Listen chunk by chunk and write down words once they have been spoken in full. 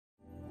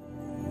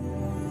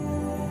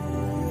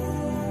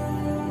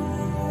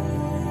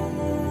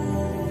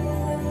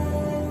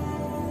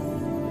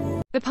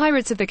The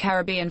Pirates of the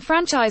Caribbean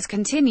franchise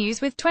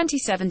continues with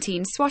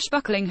 2017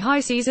 swashbuckling high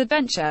seas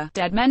adventure,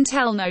 Dead Men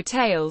Tell No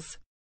Tales.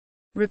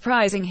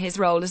 Reprising his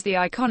role as the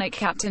iconic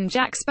Captain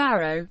Jack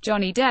Sparrow,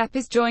 Johnny Depp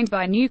is joined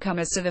by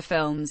newcomers to the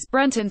films,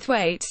 Brenton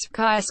Thwaites,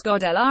 Kaya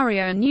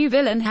Scodelario and new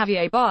villain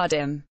Javier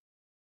Bardem.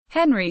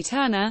 Henry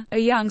Turner, a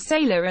young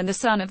sailor and the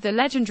son of the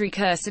legendary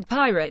cursed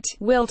pirate,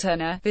 Will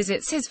Turner,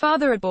 visits his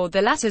father aboard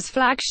the latter's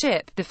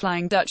flagship, the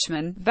Flying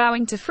Dutchman,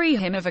 vowing to free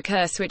him of a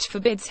curse which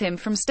forbids him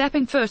from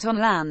stepping foot on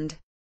land.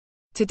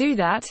 To do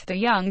that, the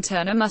young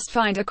Turner must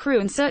find a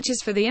crew and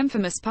searches for the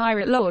infamous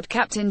pirate lord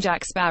Captain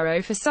Jack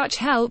Sparrow for such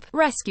help,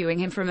 rescuing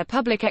him from a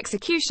public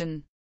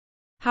execution.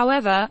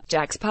 However,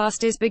 Jack's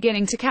past is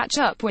beginning to catch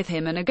up with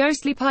him and a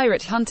ghostly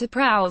pirate hunter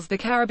prowls the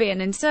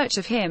Caribbean in search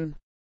of him.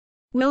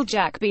 Will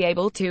Jack be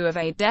able to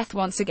evade death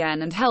once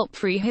again and help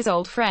free his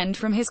old friend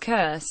from his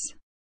curse?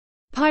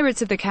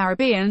 Pirates of the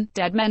Caribbean,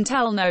 Dead Men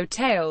Tell No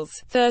Tales,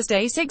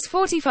 Thursday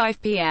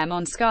 6:45 p.m.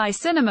 on Sky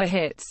Cinema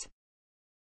Hits.